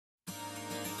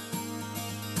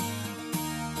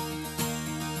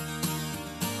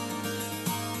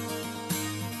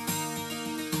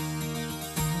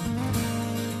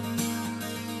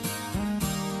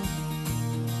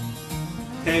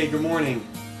Hey, good morning.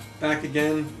 Back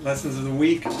again, lessons of the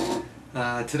week.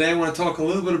 Today I want to talk a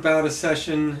little bit about a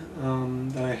session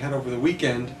that I had over the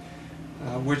weekend,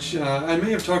 which I may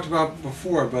have talked about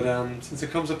before, but since it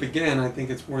comes up again, I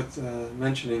think it's worth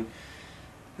mentioning.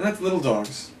 And that's little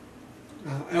dogs.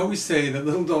 I always say that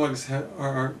little dogs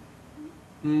have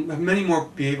many more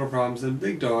behavioral problems than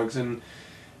big dogs, and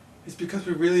it's because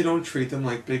we really don't treat them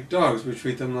like big dogs. We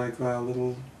treat them like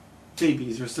little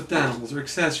babies or stuffed animals or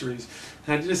accessories.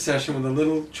 And I did a session with a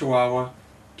little Chihuahua,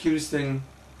 cutest thing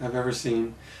I've ever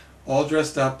seen, all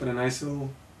dressed up in a nice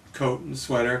little coat and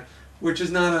sweater, which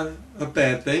is not a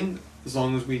bad thing as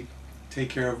long as we take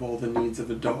care of all the needs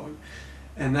of a dog.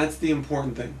 And that's the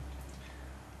important thing.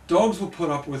 Dogs will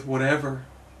put up with whatever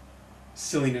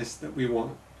silliness that we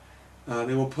want.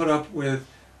 They will put up with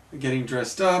getting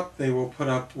dressed up, they will put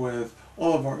up with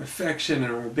all of our affection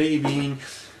and our babying,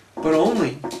 but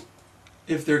only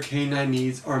if their canine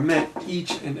needs are met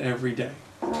each and every day.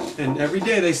 And every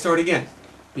day they start again.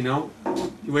 You know,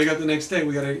 you wake up the next day,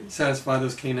 we got to satisfy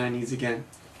those canine needs again.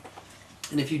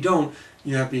 And if you don't,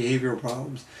 you have behavioral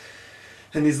problems.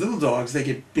 And these little dogs, they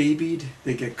get babied,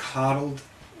 they get coddled,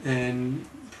 and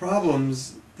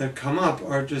problems that come up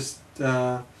are just, you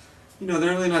know,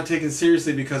 they're really not taken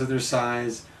seriously because of their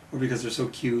size or because they're so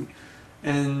cute.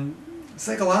 And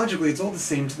psychologically, it's all the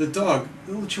same to the dog.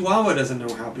 The little Chihuahua doesn't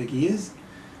know how big he is.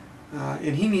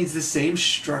 And he needs the same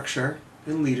structure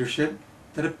and leadership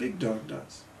that a big dog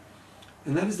does.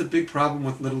 And that is the big problem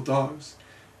with little dogs,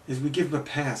 is we give them a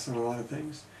pass on a lot of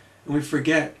things. And we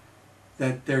forget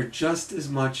that they're just as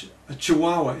much, a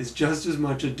Chihuahua is just as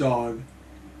much a dog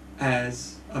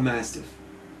as a Mastiff.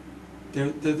 They're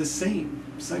the same.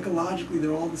 Psychologically,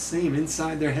 they're all the same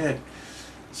inside their head.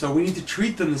 So we need to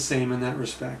treat them the same in that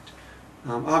respect.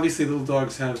 Obviously, little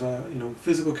dogs have you know,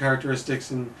 physical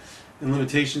characteristics and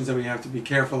limitations that we have to be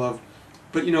careful of.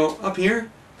 But you know, up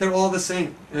here, they're all the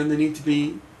same, and they need to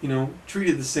be, you know,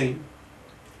 treated the same.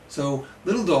 So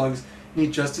little dogs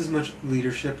need just as much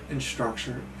leadership and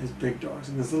structure as big dogs.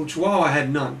 And this little Chihuahua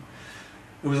had none.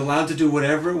 It was allowed to do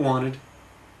whatever it wanted,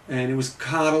 and it was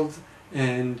coddled,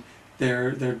 and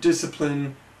their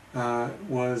discipline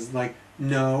was like,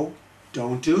 no,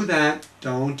 don't do that,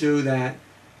 don't do that.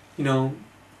 You know,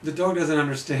 the dog doesn't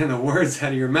understand the words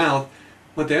out of your mouth.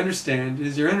 What they understand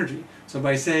is your energy. So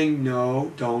by saying,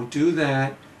 no, don't do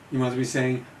that, you must be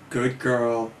saying, good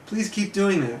girl, please keep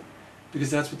doing that.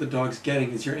 Because that's what the dog's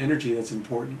getting, is your energy that's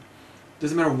important. It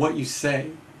doesn't matter what you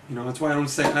say. You know, that's why I don't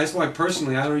say, that's why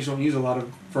personally I don't use a lot of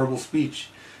verbal speech.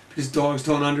 Because dogs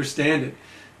don't understand it.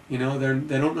 You know,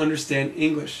 they don't understand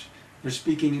English. They're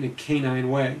speaking in a canine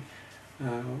way,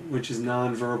 which is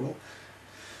non-verbal.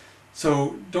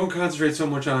 So don't concentrate so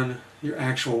much on your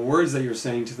actual words that you're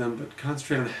saying to them, but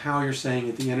concentrate on how you're saying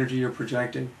it, the energy you're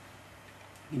projecting.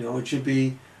 You know, it should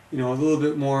be, you know, a little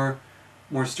bit more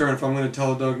stern. If I'm going to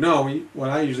tell a dog no, what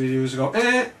I usually do is go,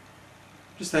 eh,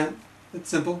 just that. It's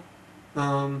simple.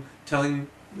 Telling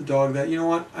the dog that, you know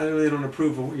what, I really don't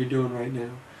approve of what you're doing right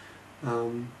now.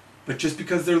 But just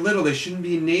because they're little, they shouldn't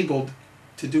be enabled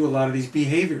to do a lot of these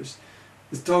behaviors.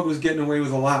 This dog was getting away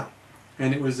with a lot,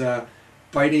 and it was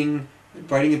biting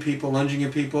at people, lunging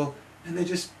at people, and they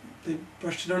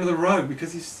brushed it under the rug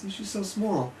because he's just so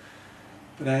small.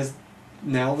 But as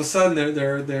now all of a sudden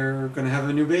they're going to have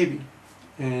a new baby,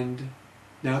 and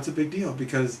now it's a big deal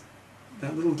because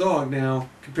that little dog now,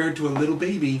 compared to a little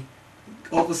baby,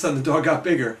 all of a sudden the dog got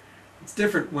bigger. It's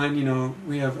different when, you know,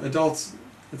 we have adults.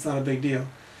 It's not a big deal.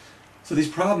 So these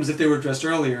problems, if they were addressed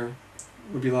earlier,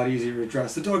 would be a lot easier to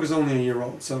address. The dog is only a year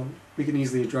old, so we can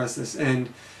easily address this.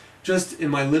 And just in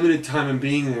my limited time in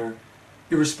being there,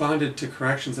 it responded to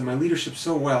corrections and my leadership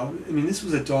so well. I mean, this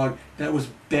was a dog that was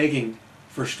begging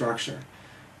for structure.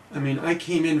 I mean, I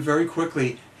came in very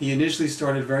quickly. He initially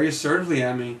started very assertively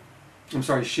at me. I'm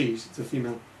sorry, it's a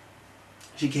female.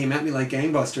 She came at me like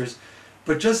gangbusters.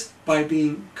 But just by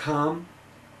being calm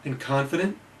and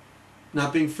confident,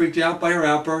 not being freaked out by her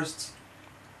outbursts,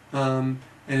 and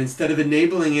instead of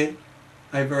enabling it,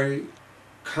 I very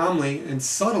calmly and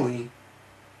subtly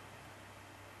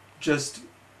just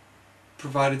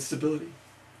provided stability.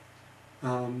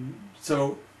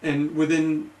 And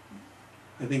within,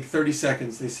 I think, 30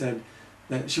 seconds, they said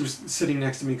that she was sitting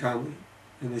next to me calmly.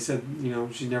 And they said, you know,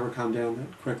 she never calmed down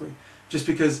that quickly. Just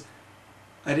because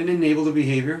I didn't enable the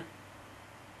behavior.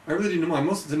 I really didn't know.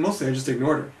 Mostly I just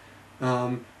ignored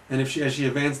her. And as she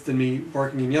advanced in me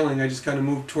barking and yelling, I just kind of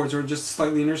moved towards her just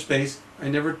slightly in her space. I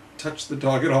never touched the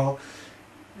dog at all.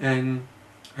 And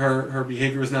her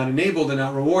behavior was not enabled and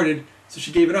not rewarded, so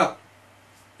she gave it up.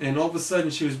 And all of a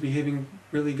sudden she was behaving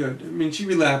really good. I mean, she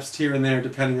relapsed here and there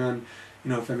depending on,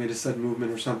 if I made a sudden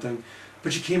movement or something.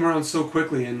 But she came around so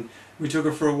quickly, and we took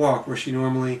her for a walk where she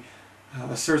normally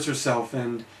asserts herself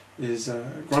and is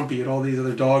grumpy at all these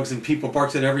other dogs and people,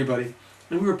 barks at everybody.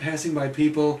 And we were passing by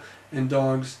people and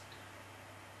dogs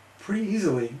pretty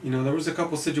easily. There was a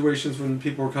couple situations when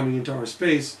people were coming into our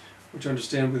space, which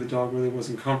understandably the dog really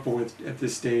wasn't comfortable with at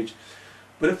this stage.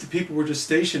 But if the people were just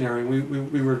stationary,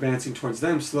 we were advancing towards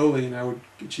them slowly, and I would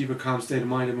achieve a calm state of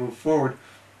mind and move forward,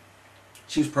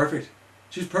 she was perfect.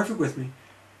 She was perfect with me.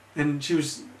 And she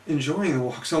was enjoying the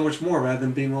walk so much more rather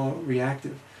than being all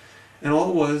reactive. And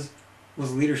all it was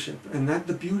leadership. And that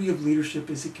the beauty of leadership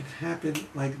is it can happen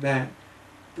like that.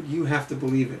 But you have to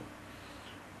believe it.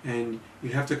 And you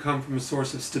have to come from a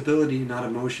source of stability, not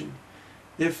emotion.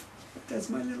 If that's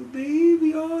my little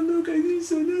baby, oh look, he's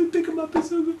so good, pick him up, it's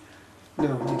so good.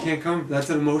 No, you can't come. That's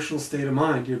an emotional state of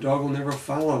mind. Your dog will never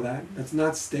follow that. That's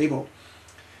not stable.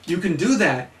 You can do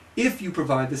that if you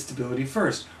provide the stability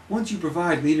first. Once you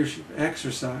provide leadership,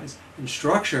 exercise, and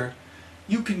structure,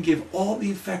 you can give all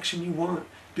the affection you want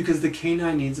because the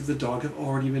canine needs of the dog have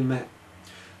already been met.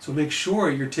 So make sure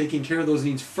you're taking care of those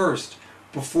needs first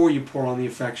before you pour on the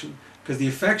affection, because the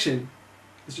affection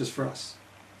is just for us.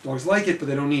 Dogs like it, but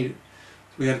they don't need it.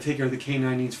 So we got to take care of the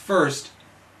canine needs first.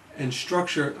 And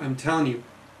structure, I'm telling you,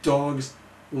 dogs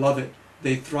love it.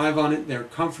 They thrive on it. They're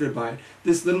comforted by it.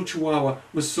 This little Chihuahua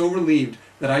was so relieved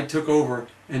that I took over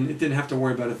and it didn't have to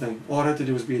worry about a thing. All it had to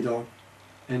do was be a dog.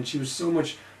 And she was so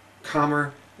much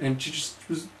calmer, and she just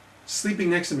was sleeping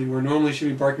next to me where normally she'd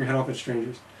be barking her head off at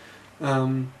strangers.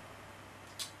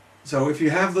 So if you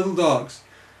have little dogs,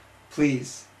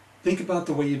 please think about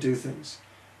the way you do things.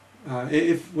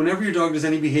 Whenever your dog does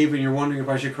any behavior and you're wondering if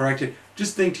I should correct it,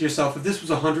 just think to yourself, if this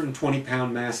was a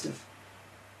 120-pound Mastiff,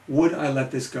 would I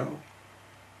let this go?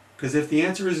 Because if the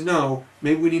answer is no,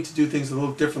 maybe we need to do things a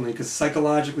little differently, because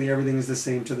psychologically everything is the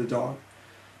same to the dog.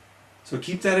 So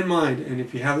keep that in mind, and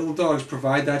if you have little dogs,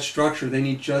 provide that structure. They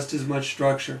need just as much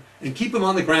structure. And keep them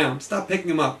on the ground. Stop picking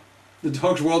them up. The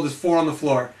dog's world is 4 on the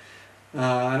floor.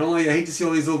 I hate to see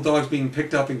all these little dogs being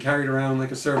picked up and carried around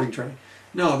like a serving tray.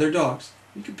 No, they're dogs.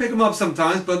 You can pick them up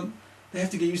sometimes, but they have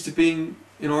to get used to being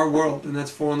in our world, and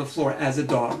that's 4 on the floor as a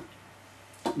dog,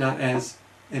 not as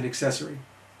an accessory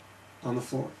on the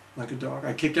floor like a dog.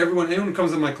 I kick anyone who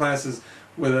comes in my classes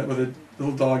with a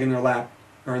little dog in their lap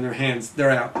or in their hands,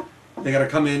 they're out. They got to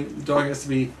come in. The dog has to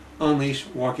be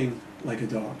unleashed, walking like a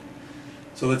dog.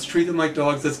 So let's treat them like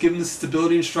dogs. Let's give them the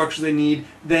stability and structure they need.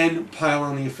 Then pile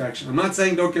on the affection. I'm not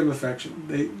saying don't give them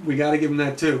affection. We got to give them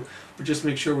that too. But just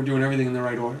make sure we're doing everything in the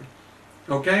right order.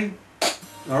 Okay?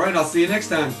 All right. I'll see you next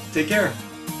time. Take care.